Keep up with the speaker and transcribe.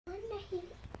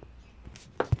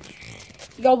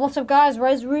Yo, what's up guys,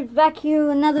 Rose Root back here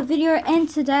with another video, and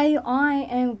today I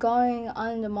am going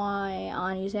under my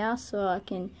auntie's house so I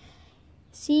can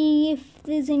see if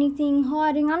there's anything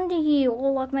hiding under here,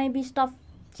 or like maybe stuff,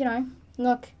 you know,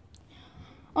 look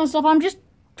on stuff. I'm just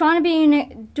trying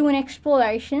to do an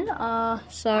exploration.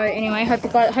 So anyway, hope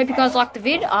you guys like the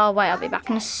vid. Wait, I'll be back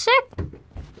in a sec.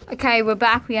 Okay, we're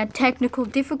back. We had technical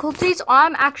difficulties.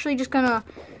 I'm actually just gonna,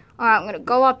 I'm gonna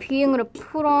go up here. I'm gonna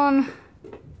put on.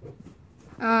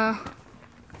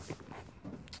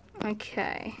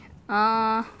 Okay.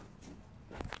 Right.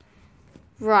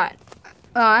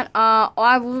 Alright,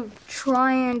 I will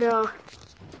try and,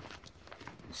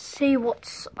 see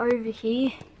what's over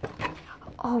here.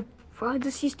 Oh, bro,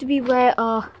 this used to be where,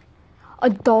 a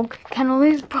dog can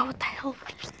live. Bro, what the hell?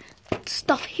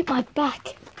 Stuff hit my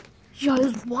back. Yo,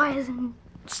 there's wires and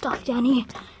stuff down here.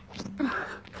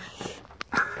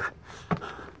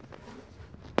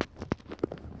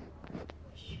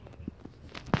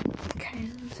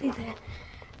 See there,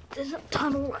 there's a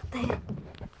tunnel right there.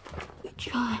 Which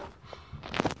I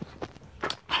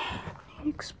need to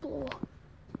explore.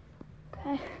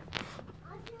 Okay,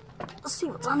 let's see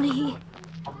what's under here.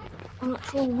 I'm not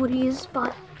sure what it is,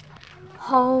 but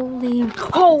holy,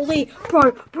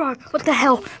 bro, what the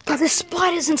hell? Bro, there's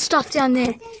spiders and stuff down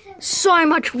there. So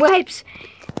much webs,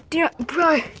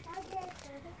 bro.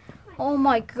 Oh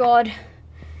my god,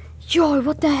 yo,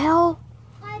 what the hell?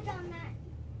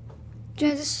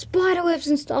 Yeah, there's spider webs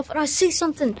and stuff, and I see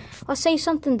something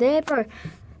there, bro.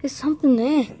 There's something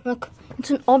there. Look, it's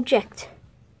an object.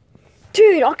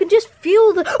 Dude, I can just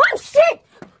feel the. Oh shit!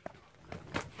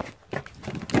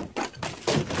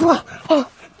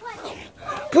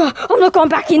 Bro, I'm not going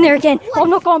back in there again.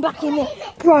 I'm not going back in there,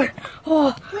 bro.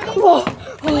 Oh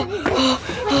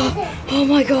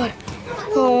my god.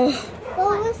 Oh.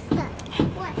 What was that?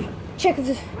 What? Check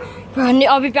this, bro.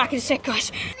 I'll be back in a sec,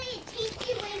 guys.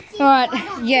 Alright,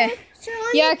 yeah.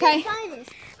 Yeah, okay.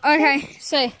 Okay,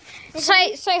 say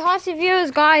hi to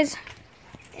viewers, guys.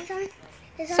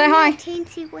 Say hi.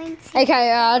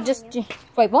 Okay, just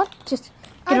wait, what? Just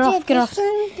get it off.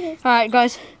 Alright,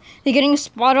 guys. They're getting a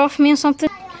spider off me or something.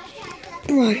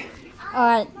 Bro.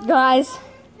 Alright, guys.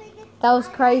 That was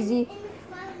crazy.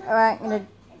 Alright, I'm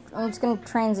just gonna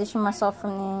transition myself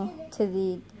from there to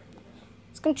the.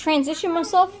 Just gonna transition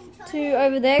myself to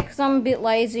over there because I'm a bit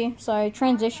lazy, so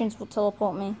transitions will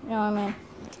teleport me, you know what I mean?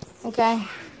 Okay.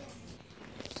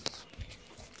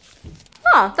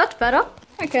 Ah, that's better.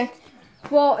 Okay.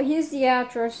 Well, here's the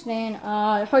outro stand.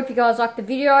 I hope you guys liked the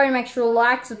video. Make sure to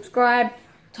like, subscribe,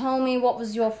 tell me what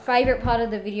was your favorite part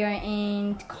of the video,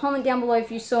 and comment down below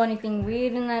if you saw anything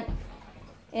weird in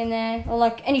there, or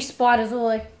like any spiders, or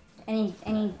like any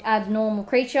abnormal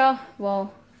creature.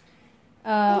 Well,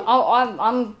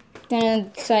 I'm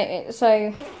gonna say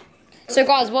so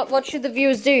guys, what should the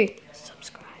viewers do?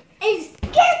 Subscribe.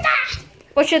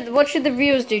 What should the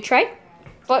viewers do, Trey?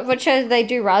 What should they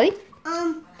do, Riley?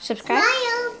 Subscribe.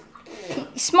 Smile.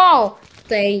 Smile.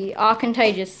 They are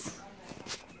contagious.